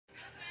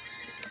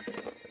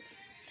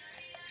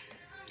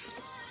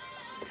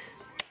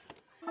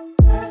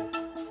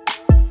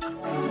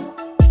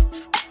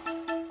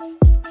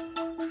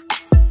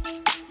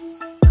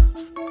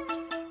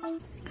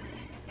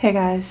Hey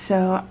guys,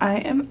 so I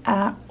am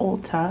at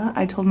Ulta.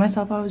 I told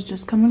myself I was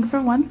just coming for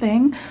one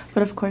thing,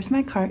 but of course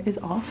my cart is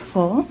all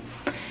full.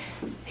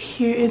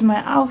 Here is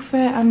my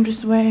outfit. I'm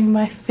just wearing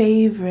my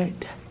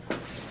favorite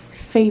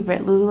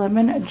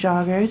Lululemon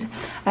joggers.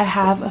 I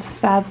have a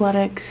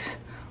Fabletics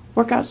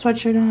workout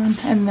sweatshirt on,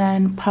 and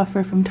then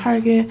puffer from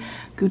Target,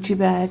 Gucci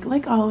bag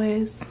like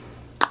always.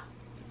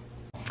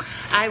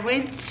 I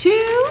went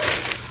to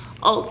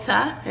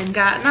Ulta and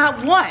got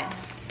not one,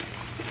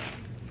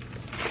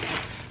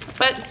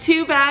 but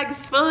 2 bags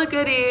full of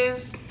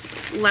goodies.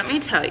 Let me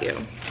tell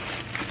you.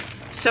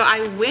 So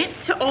I went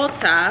to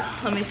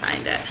Ulta. Let me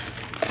find it.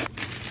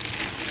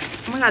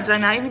 Oh my god, did I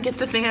not even get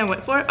the thing I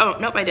went for? Oh,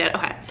 nope, I did.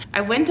 Okay.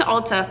 I went to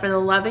Ulta for the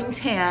Loving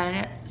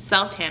Tan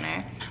self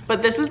tanner,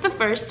 but this is the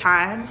first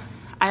time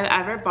I've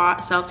ever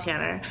bought self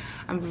tanner.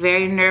 I'm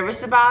very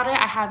nervous about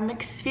it. I have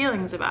mixed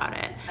feelings about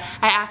it.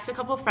 I asked a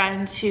couple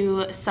friends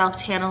who self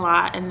tan a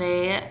lot, and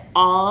they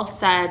all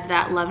said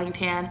that Loving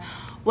Tan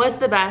was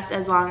the best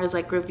as long as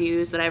like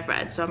reviews that I've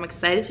read. So I'm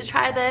excited to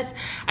try this.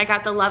 I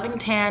got the Loving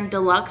Tan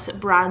Deluxe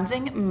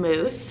Bronzing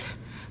Mousse,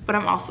 but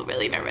I'm also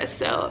really nervous,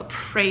 so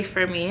pray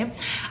for me.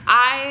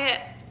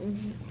 I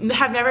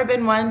have never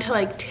been one to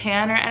like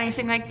tan or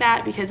anything like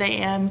that because I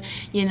am,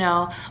 you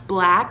know,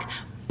 black,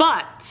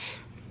 but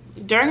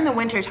during the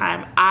winter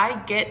time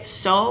I get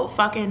so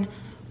fucking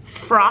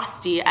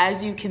frosty,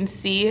 as you can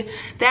see,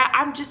 that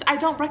I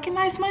don't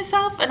recognize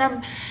myself, and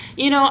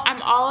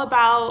I'm all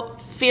about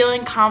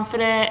feeling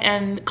confident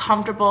and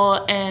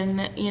comfortable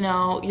in, you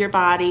know, your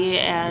body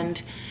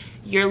and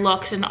your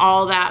looks and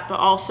all that, but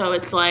also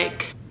it's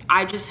like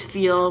I just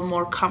feel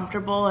more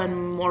comfortable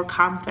and more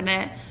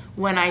confident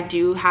when I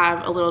do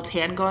have a little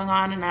tan going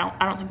on, and I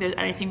don't think there's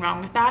anything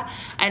wrong with that.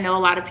 I know a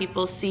lot of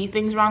people see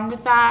things wrong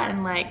with that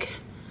and like,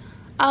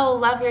 oh,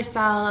 love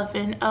yourself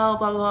and oh,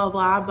 blah, blah,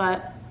 blah,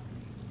 but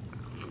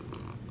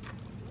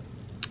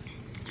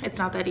it's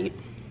not that deep.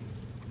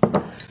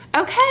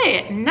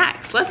 Okay,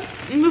 next, let's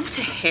move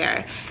to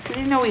hair, because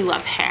you know we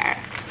love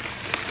hair.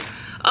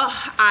 Oh,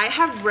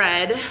 I've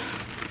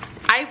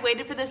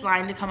waited for this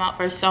line to come out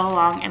for so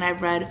long, and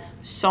I've read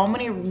so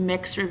many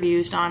mixed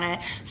reviews on it.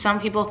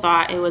 Some people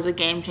thought it was a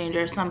game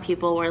changer. Some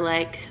people were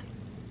like,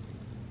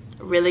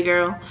 really,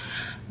 girl?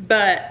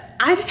 But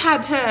I just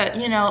had to,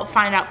 you know,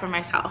 find out for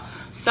myself.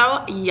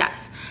 So yes,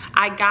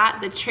 I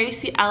got the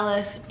Tracy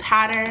Ellis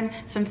pattern,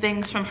 some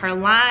things from her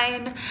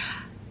line.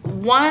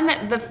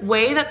 The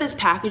way that this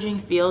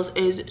packaging feels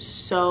is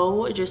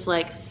so just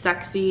like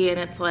sexy, and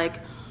it's like,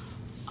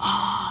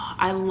 oh,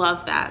 I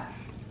love that.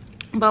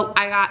 But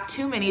I got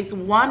 2 minis.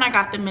 One, I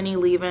got the mini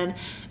leave-in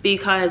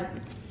because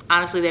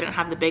honestly they didn't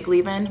have the big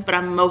leave-in, but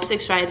I'm most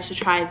excited to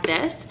try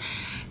this.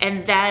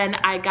 And then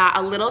I got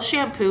a little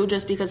shampoo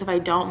just because if I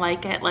don't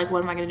like it, like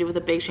what am I gonna do with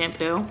a big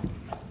shampoo?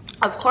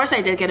 Of course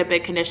I did get a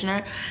big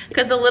conditioner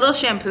because the little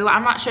shampoo,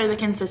 I'm not sure the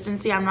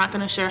consistency, I'm not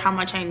gonna sure how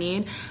much I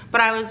need,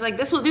 but I was like,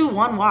 this will do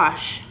 1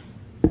 wash.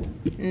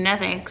 No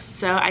thanks.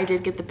 So I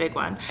did get the big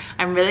one.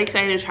 I'm really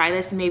excited to try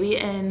this, maybe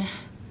in,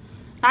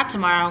 not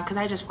tomorrow because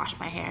I just washed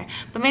my hair,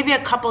 but maybe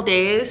a couple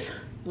days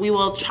we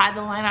will try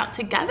the line out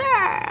together.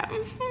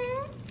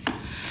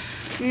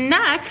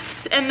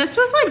 Next, and this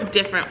was like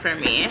different for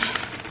me,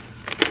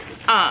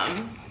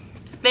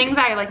 things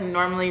I like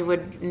normally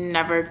would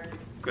never,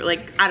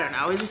 like, I don't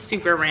know, it was just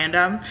super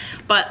random.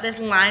 But this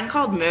line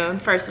called Moon,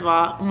 first of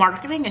all,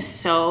 marketing is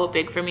so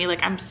big for me.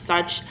 Like, I'm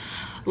such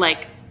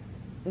like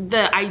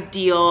the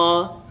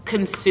ideal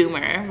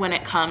consumer when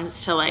it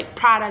comes to like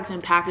products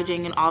and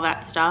packaging and all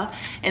that stuff,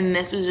 and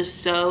this was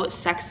just so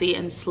sexy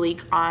and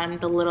sleek on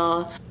the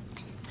little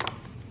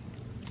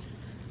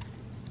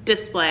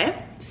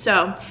display.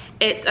 So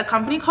it's a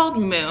company called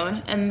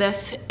Moon, and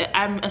this,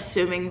 I'm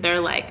assuming they're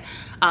like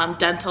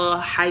dental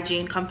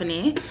hygiene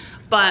company,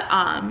 but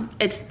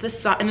it's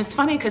the, and it's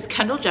funny because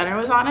Kendall Jenner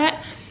was on it,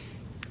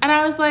 and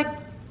I was like,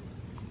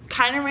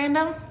 kind of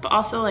random, but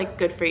also like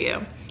good for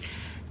you.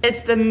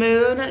 It's the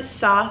Moon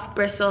Soft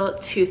Bristle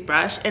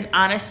Toothbrush, and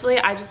honestly,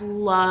 I just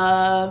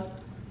love,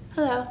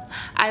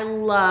 I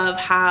love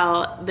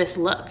how this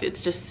looks.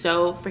 It's just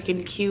so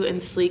freaking cute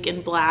and sleek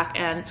and black,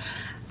 and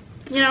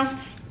you know,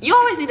 you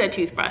always need a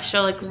toothbrush,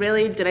 so like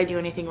really, did I do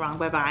anything wrong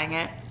by buying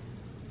it?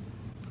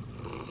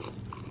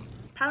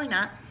 Probably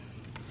not.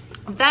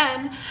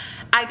 Then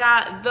I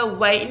got the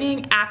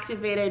Whitening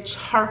Activated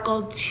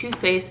Charcoal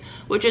Toothpaste,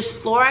 which is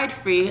fluoride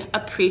free.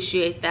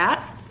 Appreciate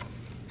that.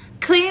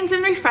 Cleans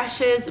and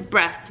refreshes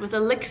breath with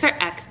Elixir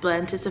X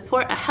blend to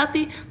support a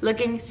healthy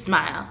looking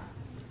smile.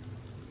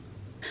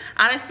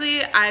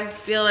 Honestly, I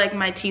feel like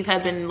my teeth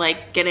have been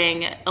like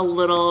getting a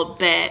little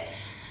bit,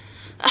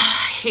 I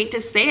hate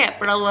to say it,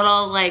 but a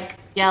little like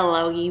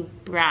yellowy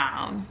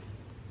brown.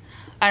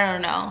 I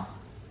don't know.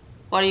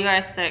 What do you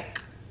guys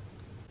think?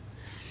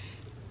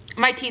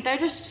 My teeth are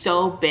just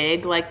so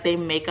big, like they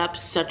make up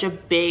such a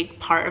big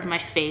part of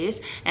my face,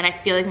 and I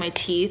feel like my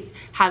teeth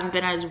haven't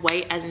been as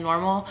white as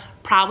normal,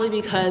 probably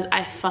because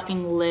I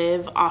fucking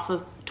live off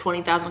of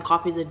 20,000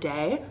 coffees a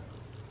day.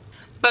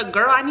 But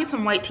girl, I need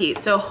some white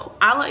teeth. So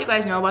I'll let you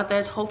guys know about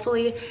this.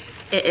 Hopefully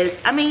it is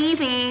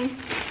amazing.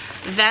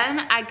 Then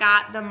I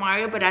got the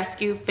Mario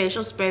Badescu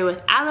facial spray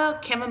with aloe,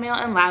 chamomile,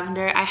 and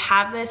lavender. I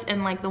have this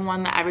in like the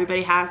one that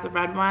everybody has, the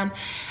red one.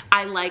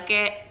 I like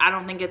it. I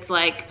don't think it's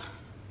like,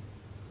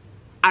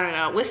 I don't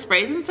know, with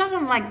sprays and stuff,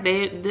 I'm like,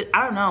 I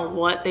don't know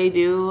what they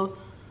do,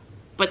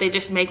 but they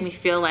just make me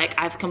feel like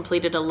I've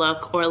completed a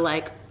look, or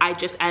like I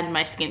just end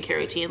my skincare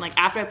routine. Like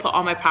after I put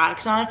all my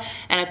products on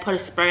and I put a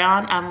spray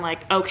on, I'm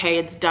like, okay,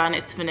 it's done,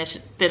 it's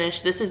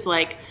finished. This is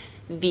like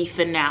the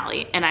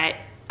finale, and I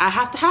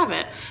have to have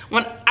it.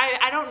 When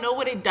I don't know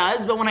what it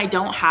does, but when I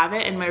don't have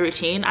it in my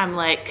routine, I'm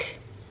like,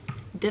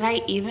 did I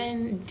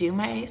even do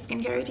my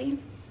skincare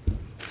routine?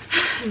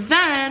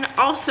 Then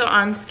also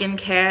on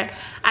skincare,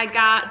 I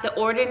got the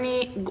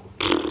Ordinary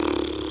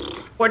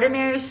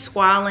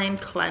Squalane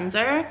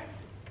Cleanser.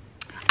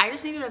 I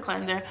just needed a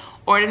cleanser.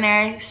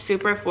 Ordinary,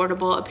 super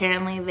affordable.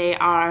 Apparently they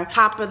are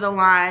top of the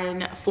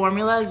line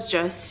formulas,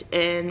 just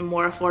in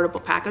more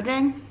affordable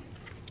packaging.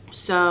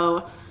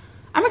 So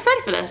I'm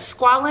excited for this.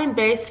 Squalane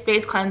based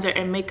face cleanser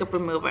and makeup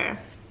remover.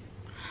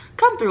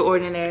 Come through,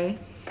 Ordinary.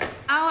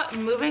 Now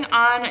moving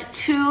on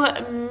to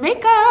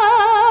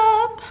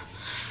makeup.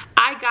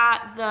 I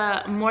got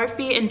the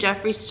Morphe and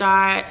Jeffree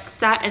Star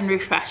Set and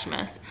Refresh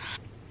Mist.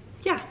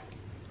 Yeah,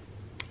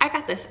 I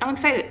got this. I'm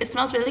excited. It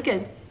smells really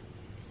good.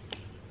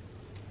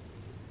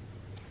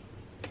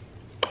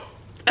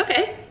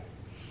 Okay.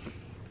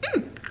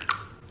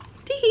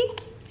 Tee-hee.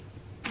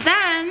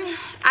 Then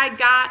I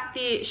got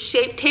the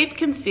Shape Tape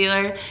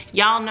Concealer.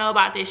 Y'all know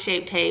about this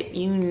Shape Tape.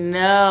 You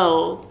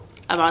know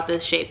about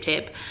this Shape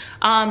Tape.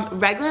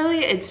 Regularly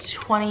it's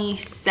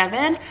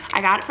 $27.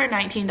 I got it for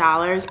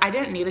 $19. I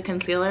didn't need a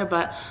concealer,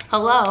 but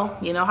hello,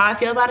 you know how I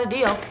feel about a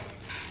deal.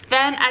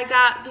 Then I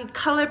got the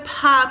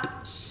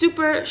ColourPop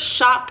Super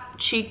Shock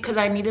Cheek because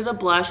I needed a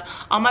blush.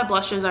 All my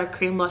blushes are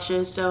cream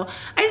blushes, so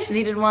I just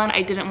needed one.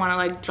 I didn't want to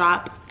like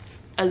drop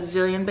a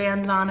zillion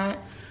bands on it,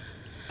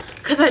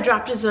 because I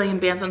dropped a zillion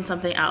bands on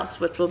something else,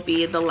 which will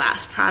be the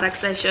last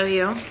products I show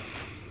you.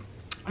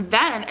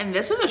 Then, and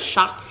this was a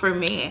shock for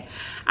me,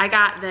 I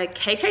got the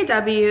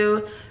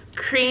KKW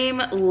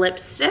Cream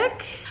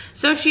Lipstick.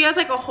 So she has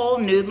like a whole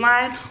nude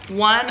line.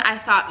 One, I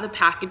thought the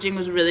packaging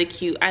was really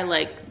cute. I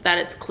like that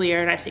it's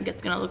clear, and I think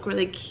it's gonna look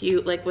really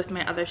cute like with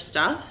my other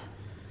stuff.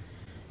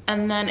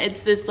 And then it's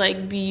this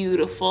like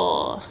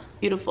beautiful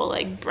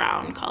like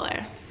brown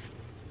color.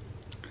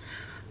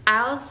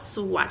 I'll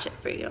swatch it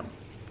for you.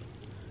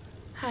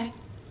 Hi.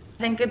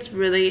 I think it's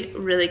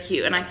really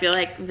cute, and I feel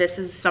like this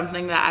is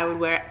something that I would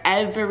wear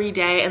every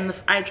day. And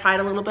I tried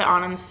a little bit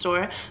on in the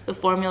store. The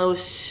formula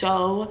was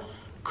so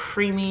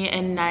creamy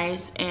and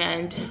nice,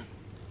 and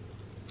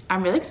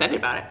I'm really excited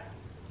about it.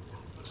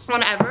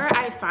 Whenever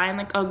I find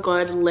like a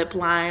good lip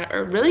line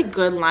or really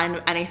good line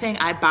of anything,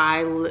 I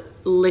buy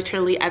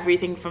literally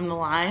everything from the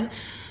line.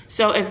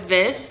 So if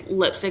this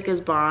lipstick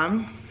is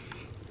bomb,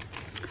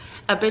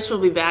 a bitch will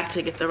be back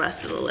to get the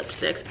rest of the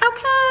lipsticks.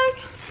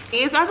 Okay.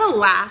 These are the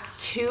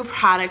last two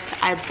products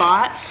I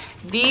bought.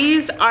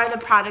 These are the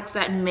products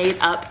that made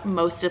up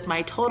most of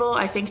my total.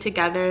 I think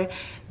together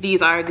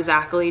these are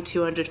exactly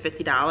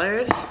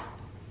 $250.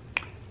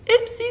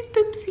 Oopsies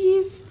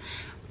poopsies.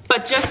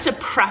 But just to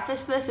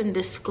preface this and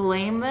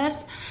disclaim this,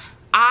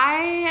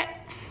 I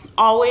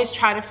always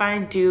try to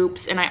find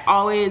dupes, and I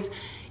always,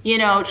 you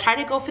know,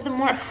 try to go for the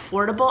more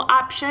affordable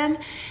option,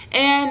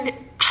 and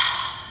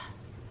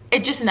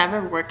it just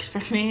never works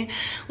for me.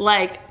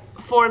 Like,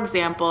 for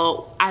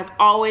example, I've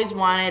always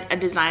wanted a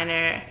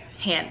designer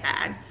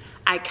handbag.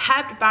 I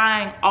kept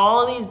buying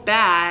all these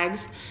bags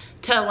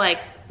to like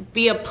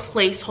be a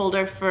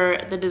placeholder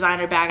for the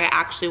designer bag I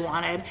actually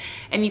wanted.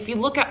 And if you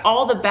look at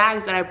all the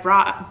bags that I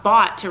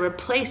bought to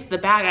replace the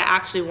bag I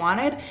actually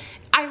wanted,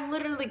 I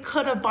literally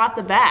could have bought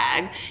the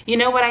bag. You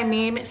know what I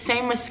mean?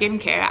 Same with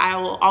skincare. I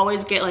will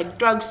always get like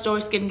drugstore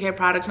skincare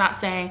products. Not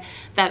saying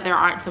that there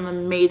aren't some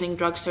amazing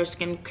drugstore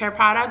skincare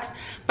products,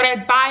 but I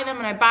buy them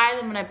and I buy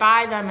them and I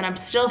buy them, and I'm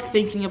still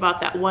thinking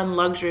about that one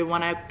luxury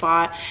one I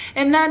bought.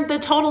 And then the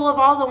total of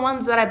all the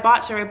ones that I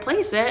bought to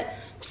replace it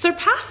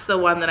surpassed the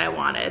one that I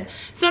wanted.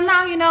 So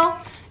now, you know,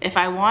 if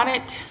I want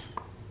it,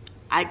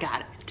 I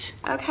got it,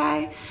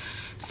 okay?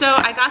 So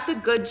I got the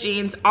Good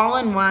Genes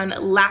all-in-one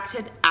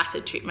lactic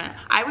acid treatment.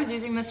 I was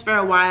using this for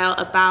a while,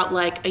 about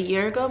like a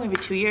year ago, maybe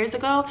 2 years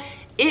ago.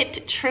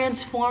 It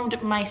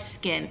transformed my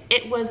skin.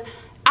 It was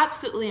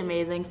absolutely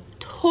amazing,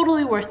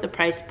 totally worth the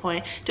price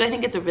point. Do I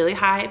think it's a really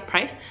high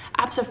price?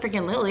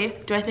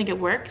 Abso-freaking-lutely. Do I think it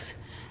works?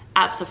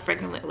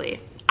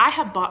 Abso-freaking-lutely. I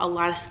have bought a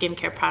lot of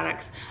skincare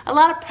products, a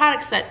lot of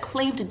products that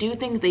claim to do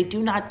things they do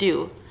not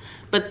do.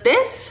 But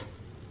this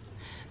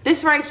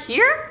right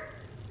here,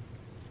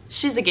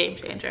 she's a game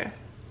changer.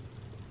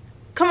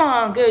 Come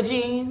on, Good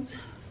Genes.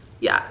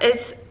 Yeah,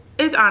 it's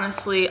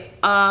honestly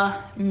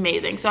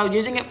amazing. So I was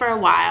using it for a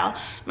while.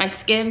 My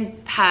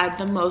skin had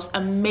the most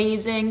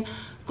amazing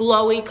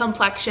glowy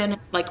complexion.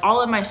 Like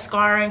all of my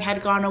scarring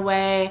had gone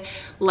away.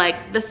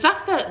 Like the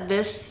stuff that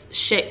this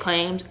shit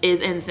claims is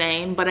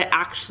insane, but it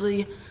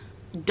actually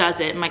does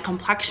it. My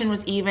complexion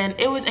was even.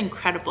 It was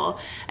incredible.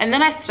 And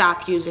then I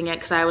stopped using it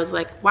because I was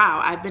like,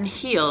 wow, I've been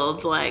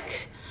healed.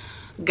 Like,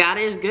 God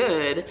is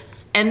good.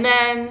 And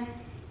then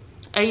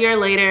a year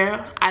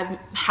later, I'm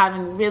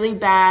having really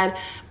bad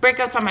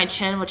breakouts on my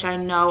chin, which I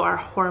know are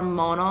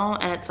hormonal,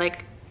 and it's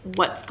like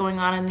what's going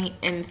on in the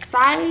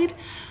inside.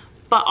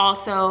 But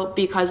also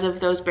because of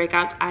those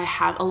breakouts, I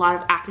have a lot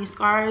of acne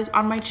scars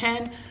on my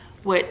chin,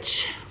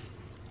 which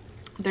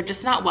they're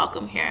just not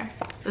welcome here.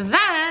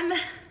 Then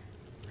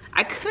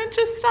I couldn't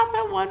just stop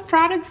at one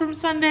product from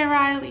Sunday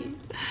Riley.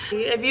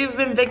 If you've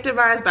been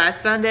victimized by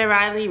Sunday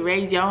Riley,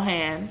 raise your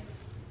hand.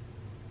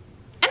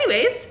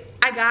 Anyways,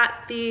 I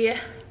got the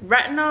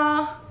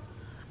retinol,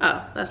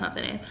 oh, that's not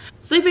the name.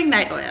 Sleeping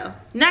Night Oil.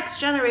 Next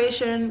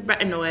generation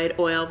retinoid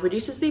oil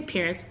reduces the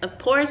appearance of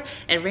pores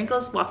and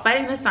wrinkles while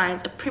fighting the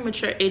signs of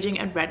premature aging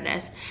and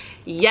redness.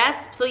 Yes,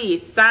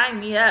 please,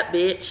 sign me up,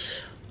 bitch.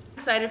 I'm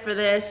excited for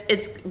this.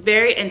 It's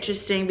very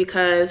interesting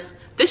because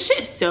this shit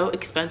is so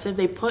expensive.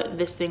 They put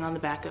this thing on the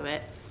back of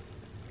it.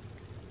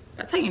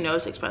 That's how you know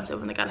it's expensive,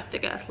 when they got a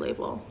thick ass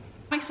label.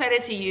 I'm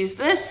excited to use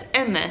this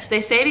and this.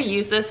 They say to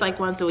use this like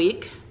once a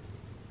week.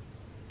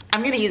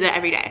 I'm gonna use it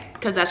every day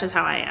because that's just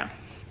how I am.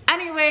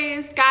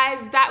 Anyways, guys,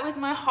 that was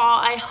my haul.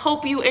 I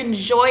hope you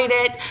enjoyed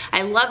it.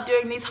 I love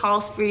doing these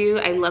hauls for you.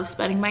 I love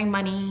spending my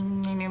money.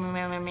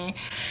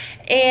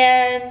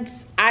 And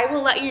I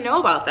will let you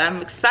know about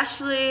them,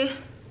 especially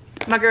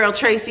my girl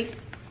Tracy.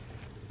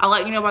 I'll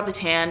let you know about the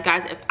tan.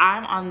 Guys, if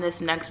I'm on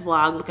this next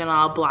vlog looking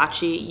all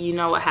blotchy, you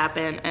know what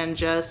happened, and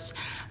just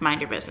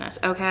mind your business,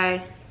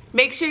 okay?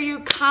 Make sure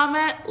you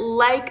comment,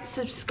 like,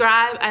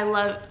 subscribe. I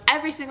love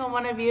every single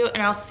one of you,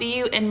 and I'll see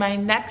you in my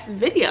next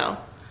video.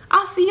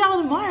 I'll see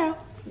y'all tomorrow.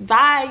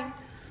 Bye.